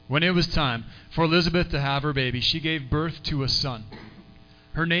When it was time for Elizabeth to have her baby, she gave birth to a son.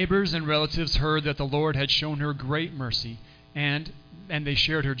 Her neighbors and relatives heard that the Lord had shown her great mercy, and they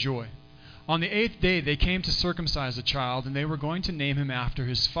shared her joy. On the 8th day they came to circumcise the child, and they were going to name him after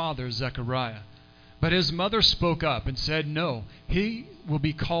his father, Zechariah. But his mother spoke up and said, "No, he will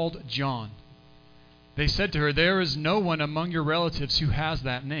be called John." They said to her, "There is no one among your relatives who has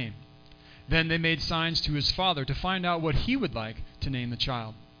that name." Then they made signs to his father to find out what he would like to name the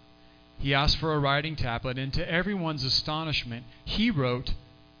child. He asked for a writing tablet, and to everyone's astonishment, he wrote,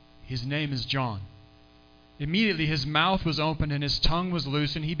 "His name is John." Immediately his mouth was opened and his tongue was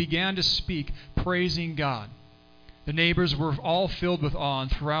loosed, and he began to speak, praising God. The neighbors were all filled with awe, and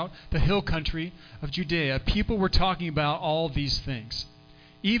throughout the hill country of Judea, people were talking about all these things.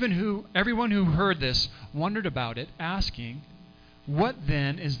 Everyone who heard this wondered about it, asking, "What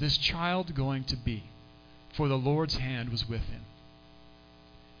then is this child going to be?" For the Lord's hand was with him.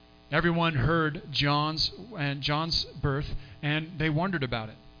 Everyone heard John's birth, and they wondered about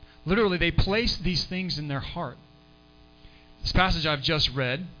it. Literally, they placed these things in their heart. This passage I've just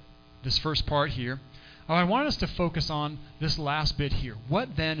read, this first part here, I want us to focus on this last bit here.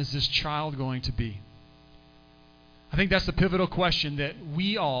 What then is this child going to be? I think that's the pivotal question that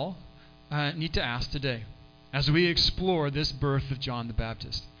we all need to ask today as we explore this birth of John the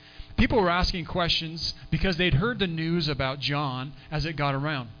Baptist. People were asking questions because they'd heard the news about John as it got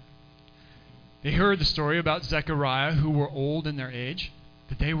around. They heard the story about Zechariah, who were old in their age,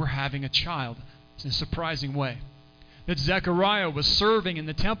 that they were having a child in a surprising way. That Zechariah was serving in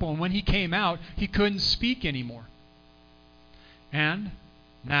the temple, and when he came out, he couldn't speak anymore. And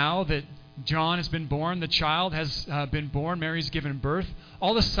now that John has been born, the child has been born, Mary's given birth,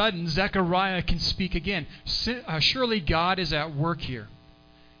 all of a sudden Zechariah can speak again. Surely God is at work here.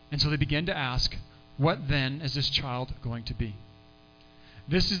 And so they begin to ask, what then is this child going to be?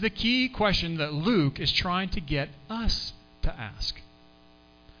 This is the key question that Luke is trying to get us to ask.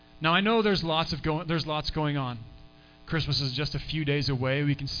 Now I know there's lots going on. Christmas is just a few days away.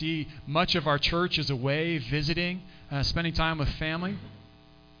 We can see much of our church is away, visiting, spending time with family.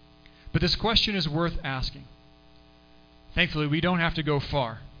 But this question is worth asking. Thankfully, we don't have to go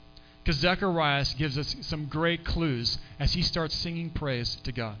far, because Zechariah gives us some great clues as he starts singing praise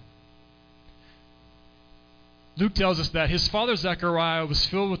to God. Luke tells us that his father Zechariah was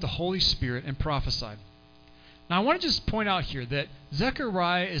filled with the Holy Spirit and prophesied. Now I want to just point out here that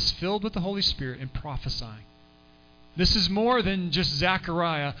Zechariah is filled with the Holy Spirit and prophesying. This is more than just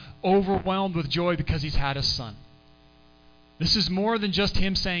Zechariah overwhelmed with joy because he's had a son. This is more than just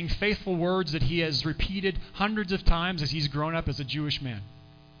him saying faithful words that he has repeated hundreds of times as he's grown up as a Jewish man.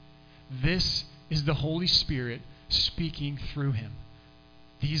 This is the Holy Spirit speaking through him.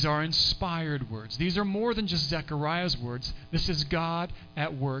 These are inspired words. These are more than just Zechariah's words. This is God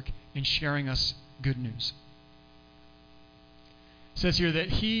at work in sharing us good news. It says here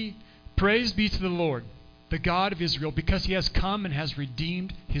that praise be to the Lord, the God of Israel, because he has come and has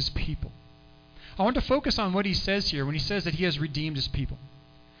redeemed his people. I want to focus on what he says here when he says that he has redeemed his people.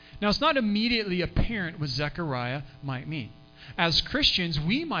 Now, it's not immediately apparent what Zechariah might mean. As Christians,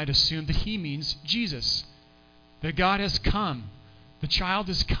 we might assume that he means Jesus, that God has come. The child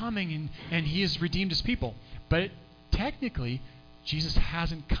is coming and he has redeemed his people. But technically, Jesus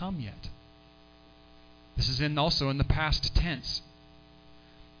hasn't come yet. This is also in the past tense.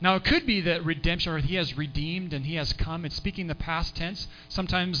 Now, it could be that redemption, or he has redeemed and he has come. It's speaking the past tense.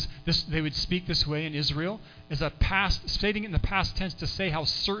 Sometimes they would speak this way in Israel, as stating it in the past tense to say how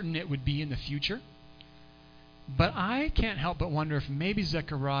certain it would be in the future. But I can't help but wonder if maybe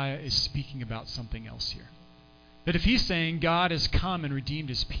Zechariah is speaking about something else here. That if he's saying God has come and redeemed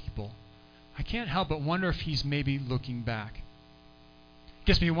his people, I can't help but wonder if he's maybe looking back. It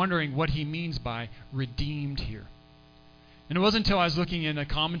gets me wondering what he means by redeemed here. And it wasn't until I was looking in a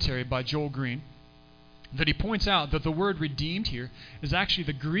commentary by Joel Green that he points out that the word redeemed here is actually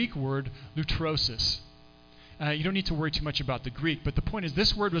the Greek word lutrosis. You don't need to worry too much about the Greek, but the point is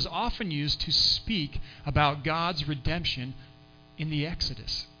this word was often used to speak about God's redemption in the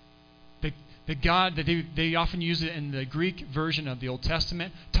Exodus. They often use it in the Greek version of the Old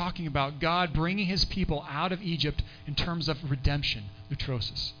Testament, talking about God bringing his people out of Egypt in terms of redemption,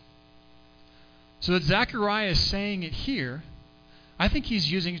 lutrosis. So that Zechariah is saying it here, I think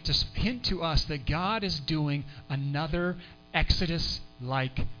he's using it to hint to us that God is doing another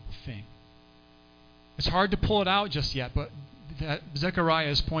Exodus-like thing. It's hard to pull it out just yet, but Zechariah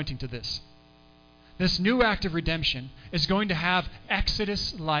is pointing to this. This new act of redemption is going to have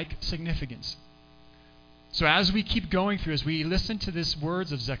Exodus-like significance. So as we keep going through, as we listen to these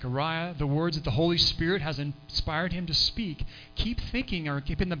words of Zechariah, the words that the Holy Spirit has inspired him to speak, keep thinking or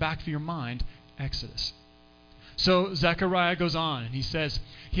keep in the back of your mind Exodus. So Zechariah goes on and he says,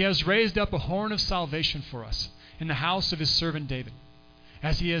 he has raised up a horn of salvation for us in the house of his servant David,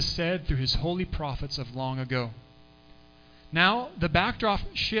 as he has said through his holy prophets of long ago. Now, the backdrop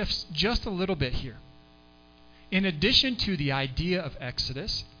shifts just a little bit here. In addition to the idea of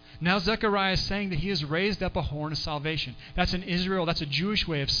Exodus, now Zechariah is saying that he has raised up a horn of salvation. That's in Israel, that's a Jewish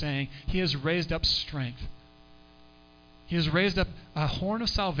way of saying he has raised up strength. He has raised up a horn of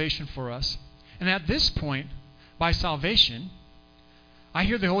salvation for us. And at this point, by salvation, I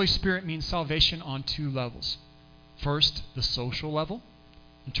hear the Holy Spirit means salvation on two levels. First, the social level,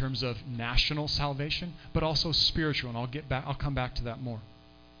 in terms of national salvation, but also spiritual, and I'll come back to that more.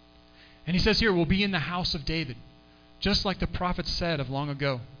 And he says here, we'll be in the house of David, just like the prophet said of long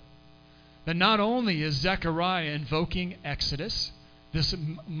ago. That not only is Zechariah invoking Exodus, this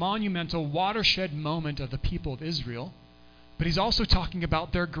monumental watershed moment of the people of Israel, but he's also talking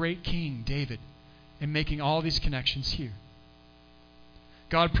about their great king, David, and making all these connections here.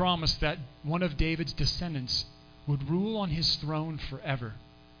 God promised that one of David's descendants would rule on his throne forever.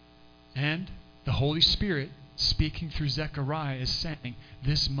 And the Holy Spirit, speaking through Zechariah, is saying,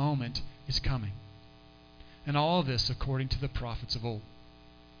 this moment is coming. And all of this according to the prophets of old.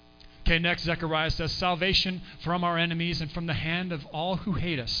 Okay, next Zechariah says, salvation from our enemies and from the hand of all who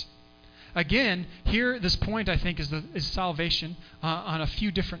hate us. Again, here, this point, I think, is salvation on a few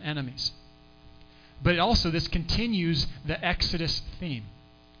different enemies. But also, this continues the Exodus theme.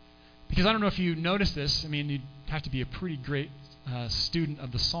 Because I don't know if you notice this. I mean, you'd have to be a pretty great student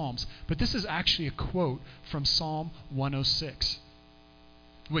of the Psalms. But this is actually a quote from Psalm 106,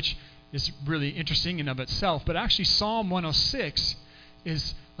 which is really interesting in of itself. But actually, Psalm 106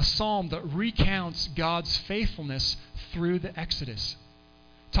 is a psalm that recounts God's faithfulness through the Exodus.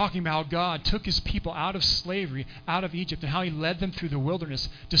 Talking about how God took his people out of slavery, out of Egypt, and how he led them through the wilderness,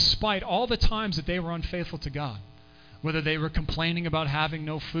 despite all the times that they were unfaithful to God. Whether they were complaining about having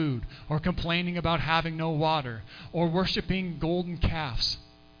no food, or complaining about having no water, or worshiping golden calves.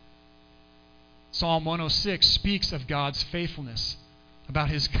 Psalm 106 speaks of God's faithfulness, about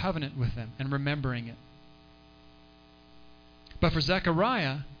his covenant with them, and remembering it. But for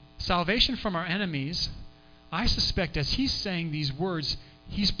Zechariah, salvation from our enemies, I suspect as he's saying these words,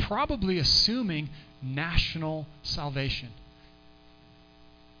 he's probably assuming national salvation.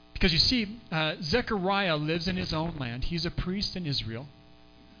 Because you see, Zechariah lives in his own land. He's a priest in Israel.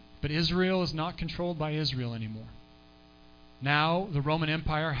 But Israel is not controlled by Israel anymore. Now the Roman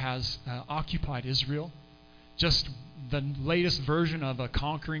Empire has occupied Israel. Just the latest version of a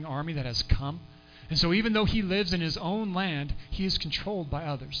conquering army that has come. And so even though he lives in his own land, he is controlled by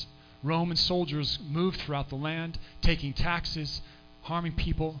others. Roman soldiers move throughout the land, taking taxes, harming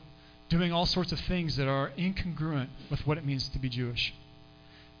people, doing all sorts of things that are incongruent with what it means to be Jewish.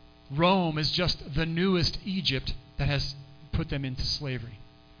 Rome is just the newest Egypt that has put them into slavery.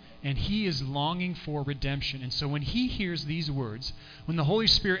 And he is longing for redemption. And so when he hears these words, when the Holy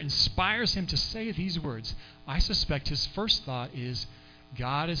Spirit inspires him to say these words, I suspect his first thought is,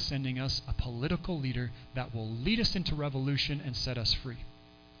 God is sending us a political leader that will lead us into revolution and set us free.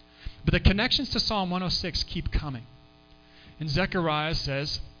 But the connections to Psalm 106 keep coming. And Zechariah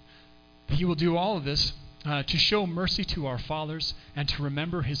says that he will do all of this to show mercy to our fathers and to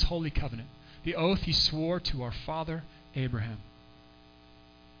remember his holy covenant, the oath he swore to our father Abraham.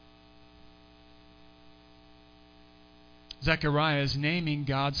 Zechariah is naming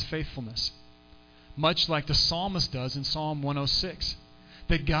God's faithfulness, much like the psalmist does in Psalm 106,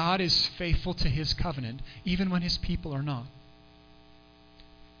 that God is faithful to his covenant even when his people are not.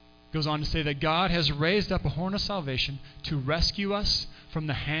 Goes on to say that God has raised up a horn of salvation to rescue us from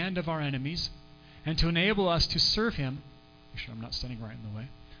the hand of our enemies and to enable us to serve him, make sure I'm not standing right in the way,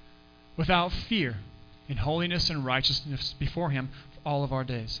 without fear, in holiness and righteousness before him for all of our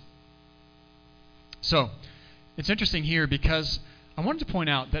days. So, it's interesting here because I wanted to point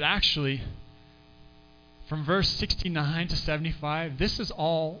out that actually from verse 69 to 75, this is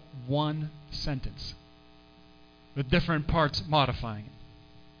all one sentence with different parts modifying it.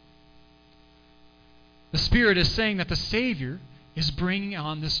 The Spirit is saying that the Savior is bringing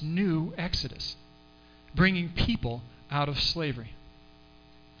on this new Exodus, bringing people out of slavery.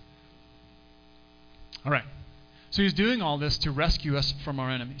 All right. So he's doing all this to rescue us from our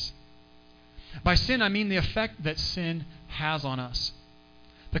enemies. By sin, I mean the effect that sin has on us,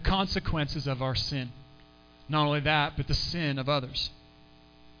 the consequences of our sin. Not only that, but the sin of others.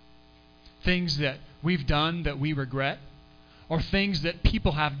 Things that we've done that we regret, or things that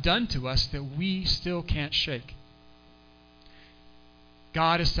people have done to us that we still can't shake.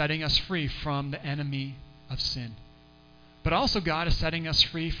 God is setting us free from the enemy of sin. But also God is setting us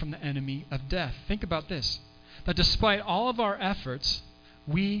free from the enemy of death. Think about this, that despite all of our efforts,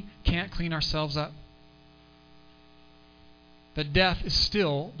 we can't clean ourselves up. That death is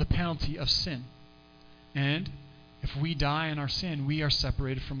still the penalty of sin. And if we die in our sin, we are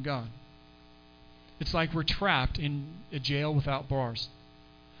separated from God. It's like we're trapped in a jail without bars,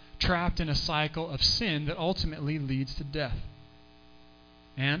 trapped in a cycle of sin that ultimately leads to death.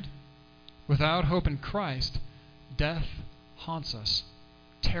 And without hope in Christ, death haunts us,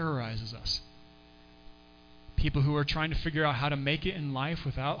 terrorizes us. People who are trying to figure out how to make it in life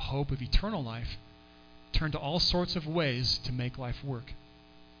without hope of eternal life turn to all sorts of ways to make life work.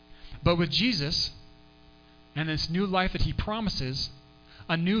 But with Jesus and this new life that he promises,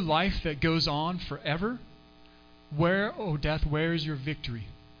 a new life that goes on forever, where, O death, where is your victory?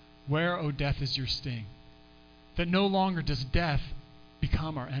 Where, O death, is your sting? That no longer does death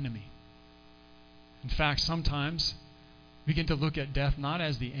become our enemy. In fact, sometimes we begin to look at death not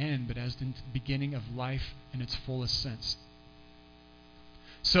as the end, but as the beginning of life in its fullest sense.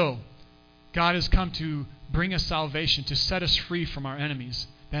 So, God has come to bring us salvation, to set us free from our enemies,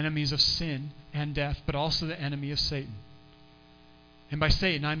 the enemies of sin and death, but also the enemy of Satan. And by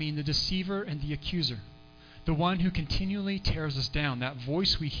Satan, I mean the deceiver and the accuser, the one who continually tears us down, that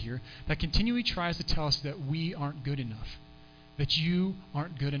voice we hear that continually tries to tell us that we aren't good enough, that you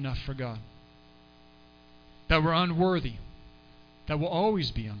aren't good enough for God, that we're unworthy, that we'll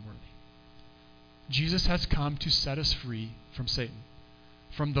always be unworthy. Jesus has come to set us free from Satan,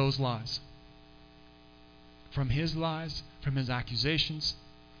 from those lies. From his lies, from his accusations,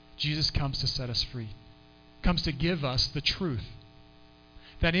 Jesus comes to set us free, comes to give us the truth,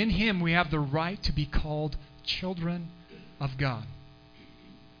 that in him we have the right to be called children of God.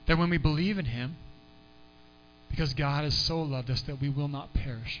 That when we believe in him, because God has so loved us that we will not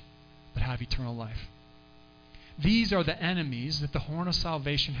perish, but have eternal life. These are the enemies that the horn of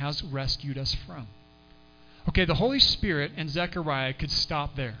salvation has rescued us from. Okay, the Holy Spirit and Zechariah could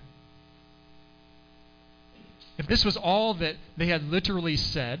stop there. If this was all that they had literally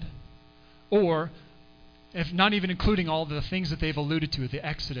said, or if not even including all the things that they've alluded to, the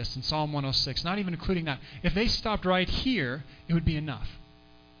Exodus and Psalm 106, not even including that, if they stopped right here, it would be enough.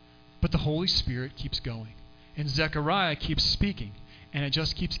 But the Holy Spirit keeps going, and Zechariah keeps speaking, and it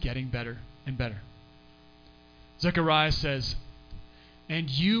just keeps getting better and better. Zechariah says, "And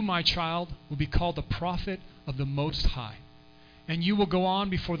you, my child, will be called the prophet of the Most High, and you will go on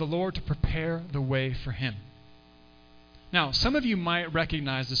before the Lord to prepare the way for him." Now, some of you might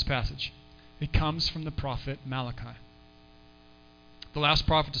recognize this passage. It comes from the prophet Malachi, the last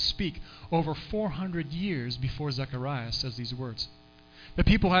prophet to speak over 400 years before Zechariah says these words. The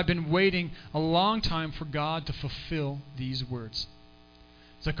people have been waiting a long time for God to fulfill these words.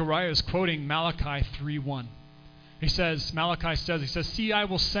 Zechariah is quoting Malachi 3:1. Malachi says, "See, I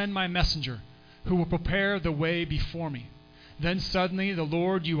will send my messenger who will prepare the way before me. Then suddenly the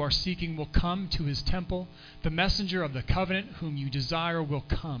Lord you are seeking will come to his temple. The messenger of the covenant whom you desire will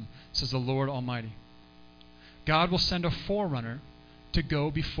come, says the Lord Almighty." God will send a forerunner to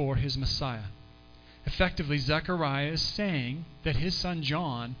go before his Messiah. Effectively, Zechariah is saying that his son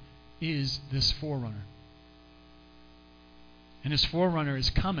John is this forerunner. And his forerunner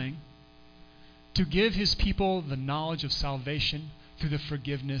is coming to give his people the knowledge of salvation through the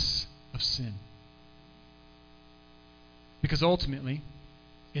forgiveness of sin. Because ultimately,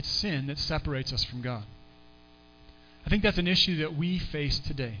 it's sin that separates us from God. I think that's an issue that we face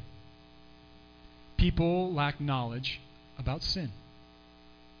today. People lack knowledge about sin.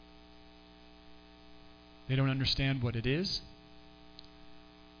 They don't understand what it is.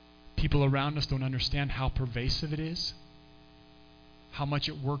 People around us don't understand how pervasive it is, how much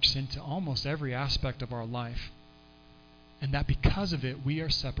it works into almost every aspect of our life, and that because of it, we are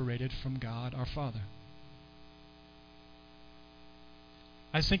separated from God our Father.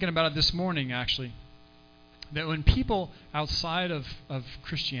 I was thinking about it this morning, actually, that when people outside of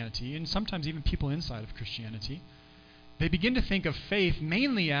Christianity, and sometimes even people inside of Christianity, they begin to think of faith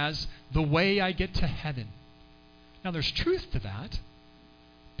mainly as the way I get to heaven. Now, there's truth to that,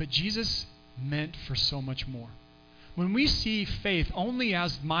 but Jesus meant for so much more. When we see faith only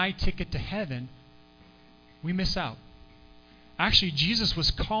as my ticket to heaven, we miss out. Actually, Jesus was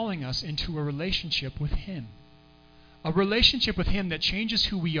calling us into a relationship with him. A relationship with him that changes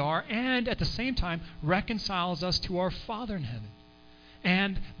who we are and at the same time reconciles us to our Father in heaven.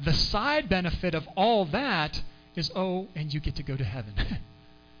 And the side benefit of all that is, and you get to go to heaven.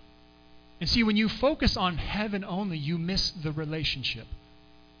 And see, when you focus on heaven only, you miss the relationship.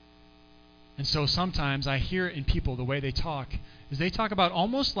 And so sometimes I hear it in people, the way they talk, is they talk about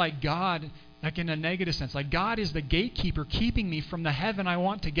almost like God, like in a negative sense, like God is the gatekeeper keeping me from the heaven I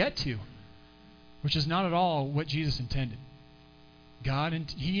want to get to, which is not at all what Jesus intended.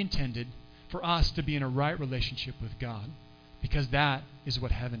 He intended for us to be in a right relationship with God, because that is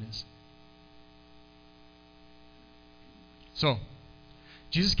what heaven is. So,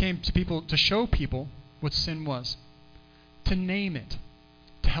 Jesus came to people to show people what sin was, to name it,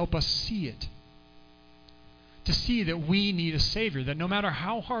 to help us see it, to see that we need a Savior, that no matter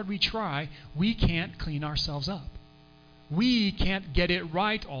how hard we try, we can't clean ourselves up. We can't get it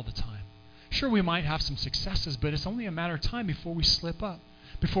right all the time. Sure, we might have some successes, but it's only a matter of time before we slip up,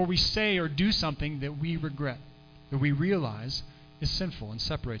 before we say or do something that we regret, that we realize is sinful and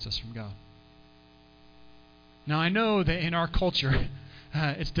separates us from God. Now, I know that in our culture,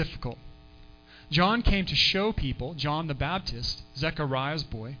 it's difficult. John came to show people, John the Baptist, Zechariah's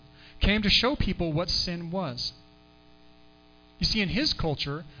boy, came to show people what sin was. You see, in his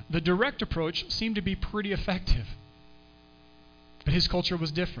culture, the direct approach seemed to be pretty effective. But his culture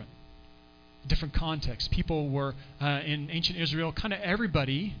was different. Different context. People were, in ancient Israel, kind of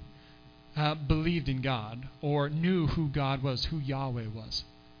everybody believed in God or knew who God was, who Yahweh was,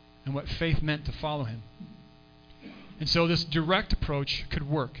 and what faith meant to follow him. And so this direct approach could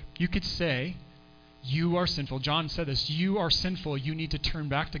work. You could say, you are sinful. John said this, you are sinful, you need to turn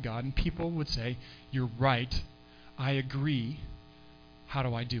back to God. And people would say, you're right, I agree, how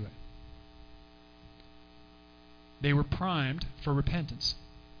do I do it? They were primed for repentance.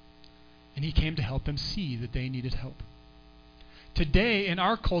 And he came to help them see that they needed help. Today, in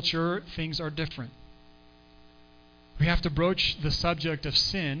our culture, things are different. We have to broach the subject of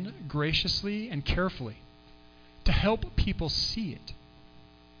sin graciously and carefully to help people see it.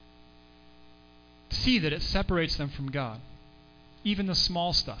 See that it separates them from God. Even the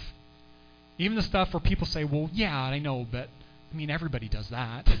small stuff. Even the stuff where people say, well, yeah, I know, but everybody does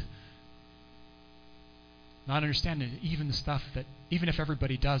that. Not understanding that even the stuff that, even if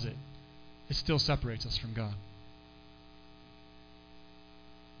everybody does it, it still separates us from God.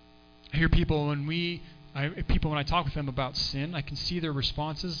 I hear people when I talk with them about sin, I can see their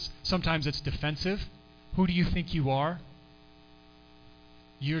responses. Sometimes it's defensive. Who do you think you are?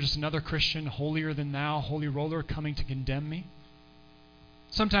 You're just another Christian, holier than thou, holy roller coming to condemn me.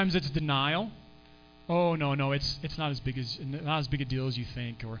 Sometimes it's denial. Oh no, it's not as big a deal as you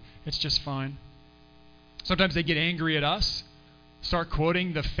think, or it's just fine. Sometimes they get angry at us, start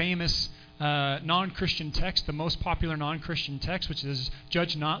quoting the famous non-Christian text, the most popular non-Christian text, which is,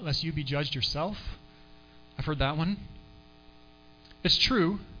 "Judge not, lest you be judged yourself." I've heard that one. It's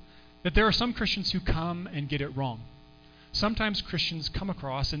true that there are some Christians who come and get it wrong. Sometimes Christians come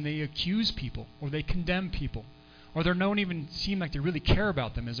across and they accuse people, or they condemn people, or they don't even seem like they really care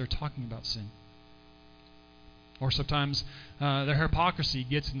about them as they're talking about sin. Or sometimes their hypocrisy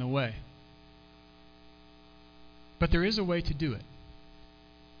gets in the way. But there is a way to do it,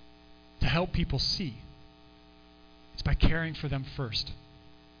 to help people see. It's by caring for them first.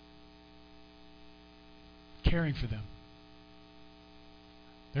 Caring for them.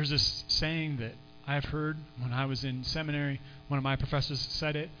 There's this saying that I've heard when I was in seminary. One of my professors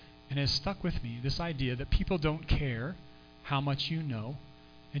said it, and it has stuck with me. This idea that people don't care how much you know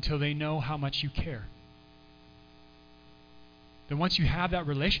until they know how much you care. That once you have that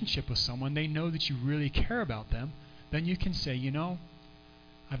relationship with someone, they know that you really care about them, then you can say,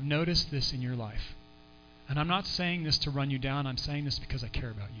 I've noticed this in your life. And I'm not saying this to run you down. I'm saying this because I care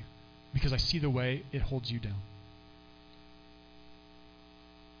about you, because I see the way it holds you down.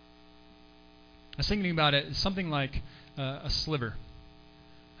 I was thinking about it. It's something like a sliver.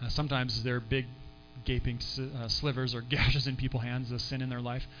 Sometimes they're big, gaping slivers or gashes in people's hands, the sin in their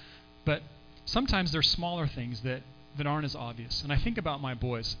life. But sometimes they're smaller things that aren't as obvious. And I think about my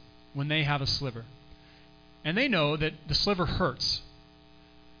boys when they have a sliver. And they know that the sliver hurts.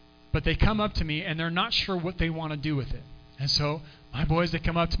 But they come up to me and they're not sure what they want to do with it. And so my boys, they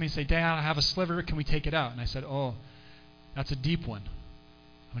come up to me and say, "Dad, I have a sliver. Can we take it out?" And I said, "Oh, that's a deep one.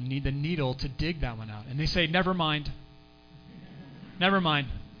 I need the needle to dig that one out." And they say, "Never mind. Never mind."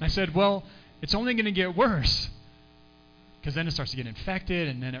 And I said, "Well, it's only going to get worse. Because then it starts to get infected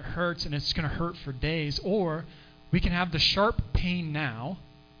and then it hurts and it's going to hurt for days. Or we can have the sharp pain now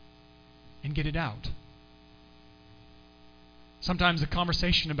and get it out." Sometimes the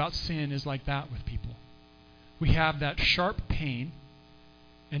conversation about sin is like that with people. We have that sharp pain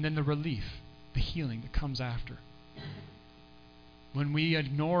and then the relief, the healing that comes after. When we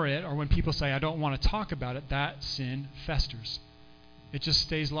ignore it, or when people say, "I don't want to talk about it," that sin festers. It just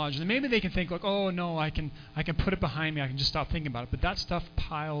stays lodged. And maybe they can think like, oh no, I can put it behind me. I can just stop thinking about it. But that stuff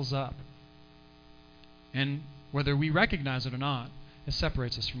piles up. And whether we recognize it or not, it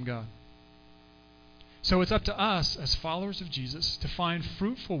separates us from God. So it's up to us as followers of Jesus to find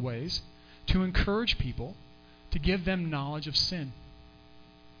fruitful ways to encourage people, to give them knowledge of sin,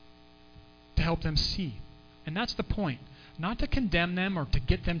 to help them see. And that's the point. Not to condemn them or to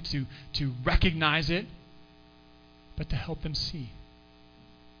get them to recognize it, but to help them see.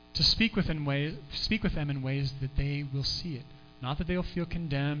 To speak with them in ways that they will see it. Not that they'll feel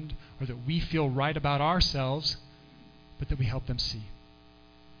condemned or that we feel right about ourselves, but that we help them see.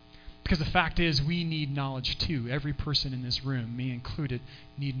 Because the fact is, we need knowledge too. Every person in this room, me included,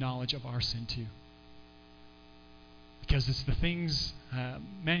 need knowledge of our sin too. Because it's the things,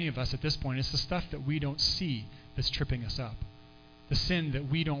 many of us at this point, it's the stuff that we don't see that's tripping us up. The sin that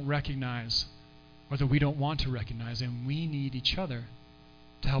we don't recognize or that we don't want to recognize, and we need each other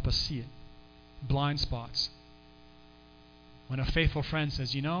to help us see it. Blind spots. When a faithful friend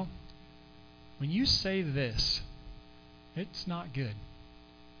says, you know, when you say this, it's not good.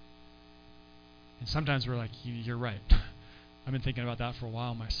 And sometimes we're like, you're right. I've been thinking about that for a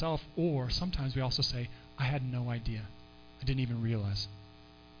while myself. Or sometimes we also say, I had no idea. I didn't even realize.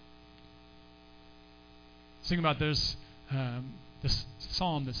 Think about this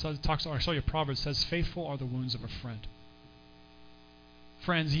psalm that talks, or sorry, a proverb says, faithful are the wounds of a friend.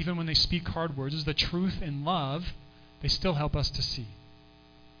 Friends, even when they speak hard words, is the truth in love, they still help us to see.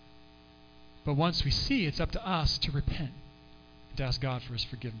 But once we see, it's up to us to repent and to ask God for His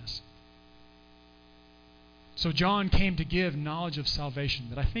forgiveness. So John came to give knowledge of salvation.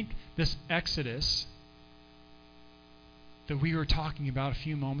 That I think this Exodus that we were talking about a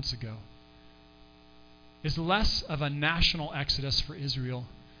few moments ago is less of a national exodus for Israel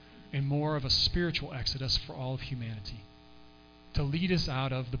and more of a spiritual exodus for all of humanity, to lead us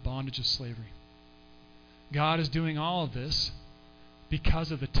out of the bondage of slavery. God is doing all of this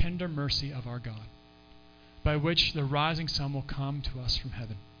because of the tender mercy of our God, by which the rising sun will come to us from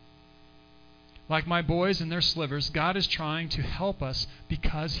heaven. Like my boys and their slivers, God is trying to help us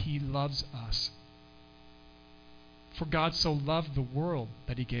because He loves us. For God so loved the world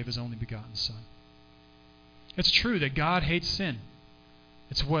that He gave His only begotten Son. It's true that God hates sin.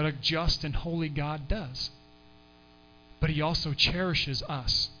 It's what a just and holy God does. But He also cherishes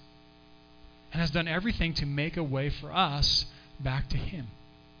us and has done everything to make a way for us back to Him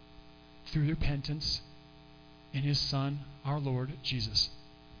through repentance in His Son, our Lord Jesus.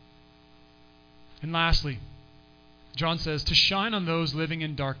 And lastly, John says, to shine on those living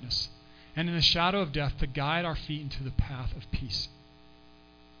in darkness and in the shadow of death, to guide our feet into the path of peace.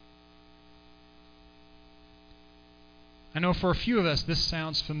 I know for a few of us this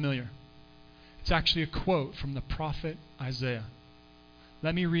sounds familiar. It's actually a quote from the prophet Isaiah.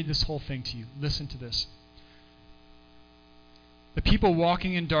 Let me read this whole thing to you. Listen to this. The people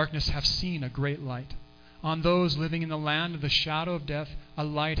walking in darkness have seen a great light. On those living in the land of the shadow of death, a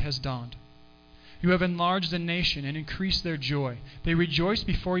light has dawned. You have enlarged the nation and increased their joy. They rejoice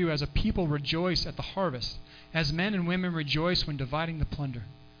before you as a people rejoice at the harvest, as men and women rejoice when dividing the plunder.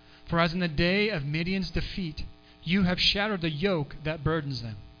 For as in the day of Midian's defeat, you have shattered the yoke that burdens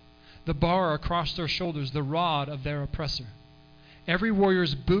them, the bar across their shoulders, the rod of their oppressor. Every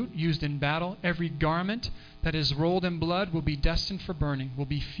warrior's boot used in battle, every garment that is rolled in blood will be destined for burning, will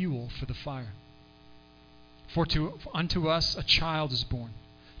be fuel for the fire. For unto us a child is born.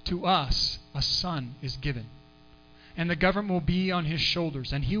 To us a son is given. And the government will be on His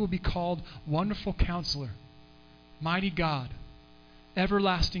shoulders, and He will be called Wonderful Counselor, Mighty God,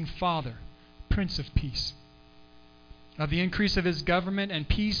 Everlasting Father, Prince of Peace. Of the increase of His government and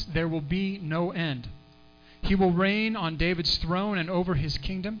peace there will be no end. He will reign on David's throne and over His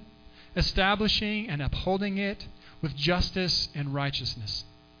kingdom, establishing and upholding it with justice and righteousness.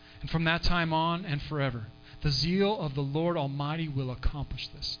 And from that time on and forever, the zeal of the Lord Almighty will accomplish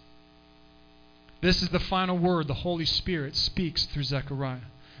this. This is the final word the Holy Spirit speaks through Zechariah,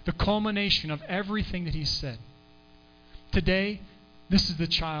 the culmination of everything that He said. Today, this is the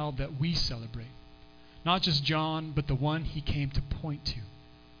child that we celebrate. Not just John, but the one He came to point to,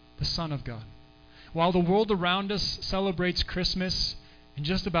 the Son of God. While the world around us celebrates Christmas in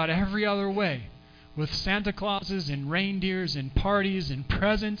just about every other way, with Santa Clauses and reindeers and parties and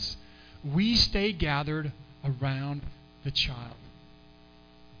presents, we stay gathered around the child,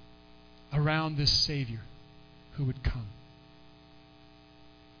 around this Savior who would come.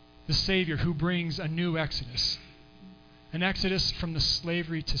 The Savior who brings a new exodus, an exodus from the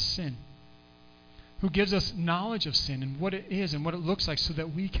slavery to sin, who gives us knowledge of sin and what it is and what it looks like so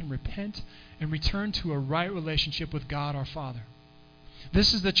that we can repent and return to a right relationship with God our Father.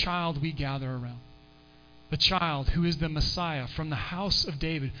 This is the child we gather around. The child who is the Messiah from the house of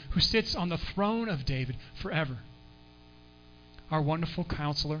David, who sits on the throne of David forever. Our wonderful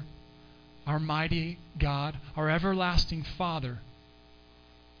counselor, our mighty God, our everlasting Father,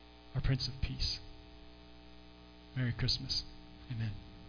 our Prince of Peace. Merry Christmas. Amen.